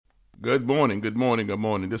Good morning, good morning, good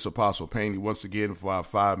morning. This is Apostle Painey once again for our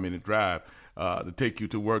 5-minute drive to take you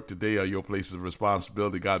to work today or your places of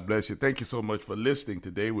responsibility. God bless you. Thank you so much for listening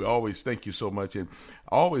today. We always thank you so much and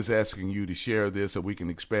always asking you to share this so we can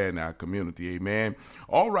expand our community. Amen.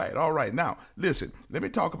 All right. Now, listen, let me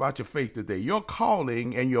talk about your faith today. Your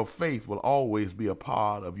calling and your faith will always be a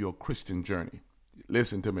part of your Christian journey.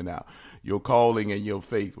 Listen to me now. Your calling and your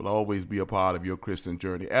faith will always be a part of your Christian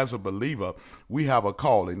journey. As a believer, we have a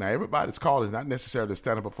calling. Now, everybody's calling is not necessarily to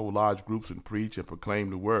stand up before large groups and preach and proclaim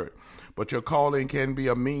the word. But your calling can be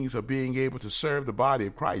a means of being able to serve the body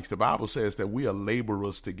of Christ. The Bible says that we are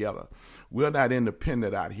laborers together. We're not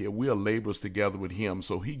independent out here. We are laborers together with him.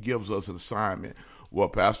 So he gives us an assignment. Well,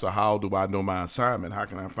 Pastor, how do I know my assignment? How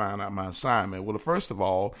can I find out my assignment? Well, first of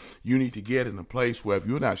all, you need to get in a place where if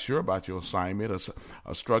you're not sure about your assignment,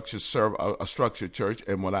 a structured church,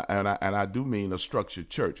 and I do mean a structured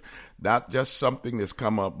church, not just something that's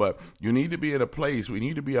come up, but you need to be in a place. We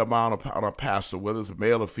need to be around a pastor, whether it's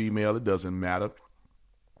male or female, it doesn't matter,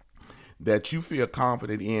 that you feel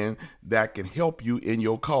confident in that can help you in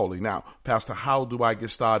your calling. Now, Pastor, how do I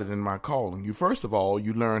get started in my calling? First of all,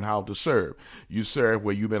 you learn how to serve. You serve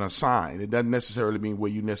where you've been assigned. It doesn't necessarily mean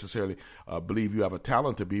where you necessarily believe you have a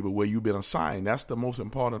talent to be, but where you've been assigned. That's the most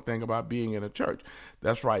important thing about being in a church.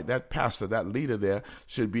 That's right. That pastor, that leader there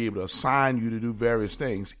should be able to assign you to do various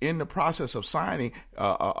things. In the process of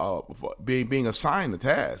being assigned the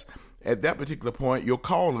task, at that particular point, your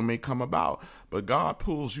calling may come about, but God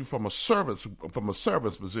pulls you from a servant's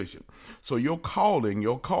position. So your calling,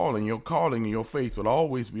 and your faith will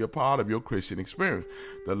always be a part of your Christian experience.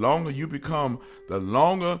 The longer you become,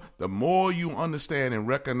 the more you understand and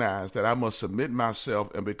recognize that I must submit myself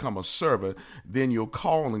and become a servant, then your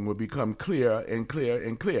calling will become clear and clear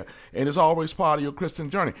and clear. And it's always part of your Christian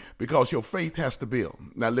journey because your faith has to build.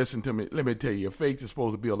 Now listen to me. Let me tell you, your faith is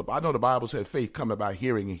supposed to build up. I know the Bible says faith cometh by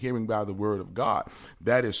hearing and hearing by the word of God.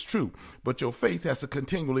 That is true. But your faith has to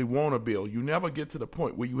continually want to build. You never get to the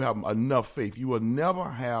point where you have enough faith. You will never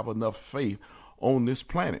have enough faith on this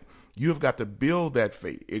planet. You've got to build that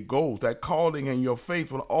faith. That calling and your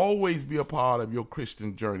faith will always be a part of your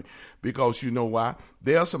Christian journey because you know why?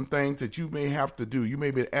 There are some things that you may have to do. You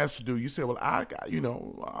may be asked to do. You say, well,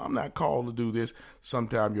 I'm not called to do this.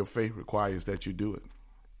 Sometimes your faith requires that you do it.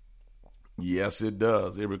 Yes, it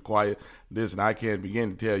does. It requires, listen, I can't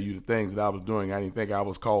begin to tell you the things that I was doing. I didn't think I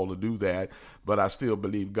was called to do that, but I still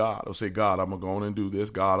believe God. I'll say, God, I'm going to go on and do this.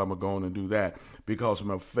 God, I'm going to go on and do that. Because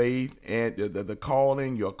my faith and the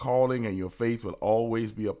calling, your calling and your faith will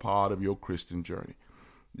always be a part of your Christian journey.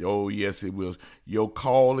 Oh, yes, it will. Your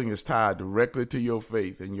calling is tied directly to your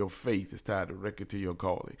faith, and your faith is tied directly to your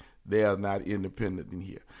calling. They are not independent in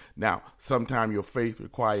here. Now, sometimes your faith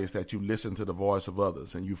requires that you listen to the voice of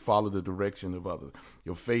others and you follow the direction of others.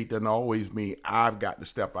 Your faith doesn't always mean I've got to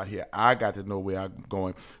step out here. I got to know where I'm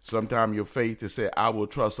going. Sometimes your faith is say, I will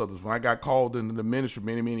trust others. When I got called into the ministry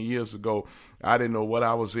many, many years ago, I didn't know what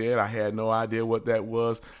I was in. I had no idea what that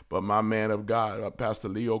was. But my man of God, Pastor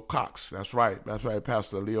Leo Cox, that's right,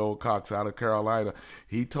 Pastor Leo Cox out of Carolina,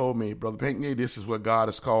 he told me, Brother Pinckney, this is what God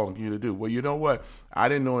is calling you to do. Well, you know what? I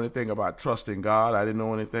didn't know anything about trusting God. I didn't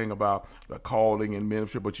know anything about the calling and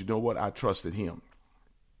ministry, but you know what? I trusted him.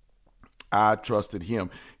 I trusted him.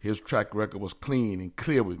 His track record was clean and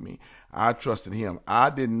clear with me. I trusted him. I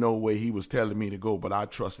didn't know where he was telling me to go, but I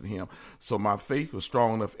trusted him. So my faith was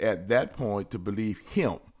strong enough at that point to believe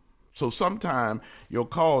him. So sometimes your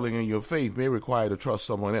calling and your faith may require to trust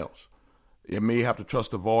someone else. It may have to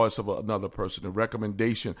trust the voice of another person, the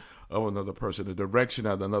recommendation of another person, the direction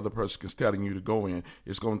that another person is telling you to go in.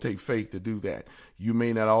 It's going to take faith to do that. You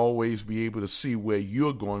may not always be able to see where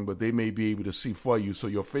you're going, but they may be able to see for you. So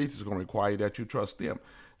your faith is going to require that you trust them.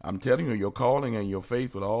 I'm telling you, your calling and your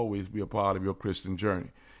faith will always be a part of your Christian journey.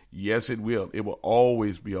 Yes, it will. It will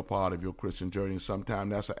always be a part of your Christian journey. And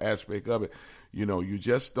sometimes that's an aspect of it. You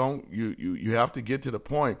just don't, you have to get to the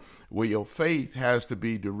point where your faith has to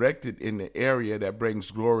be directed in the area that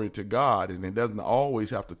brings glory to God. And it doesn't always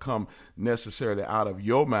have to come necessarily out of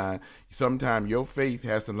your mind. Sometimes your faith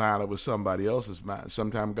has to line up with somebody else's mind.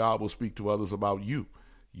 Sometimes God will speak to others about you.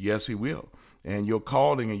 Yes, he will. And your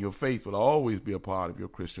calling and your faith will always be a part of your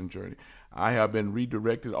Christian journey. I have been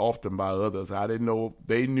redirected often by others. I didn't know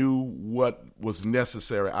they knew what was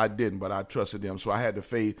necessary. I didn't, but I trusted them. So I had the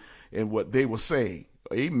faith in what they were saying.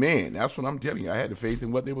 Amen. That's what I'm telling you. I had the faith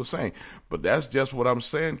in what they were saying. But that's just what I'm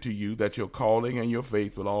saying to you, that your calling and your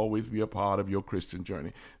faith will always be a part of your Christian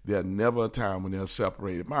journey. There's never a time when they're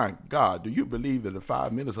separated. My God, do you believe that the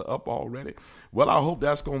 5 minutes are up already? Well, I hope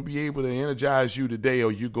that's going to be able to energize you today,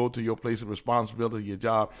 or you go to your place of responsibility, your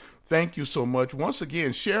job, Thank you so much. Once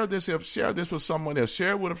again, share this with someone else.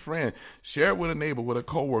 Share it with a friend. Share it with a neighbor, with a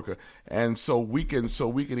coworker, and so we can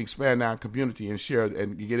expand our community and share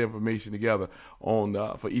and get information together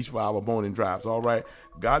on for each of our morning drives. All right.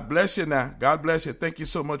 God bless you now. God bless you. Thank you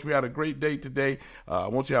so much. We had a great day today. I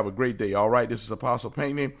want you to have a great day. All right. This is Apostle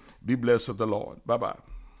Pinckney. Be blessed of the Lord. Bye-bye.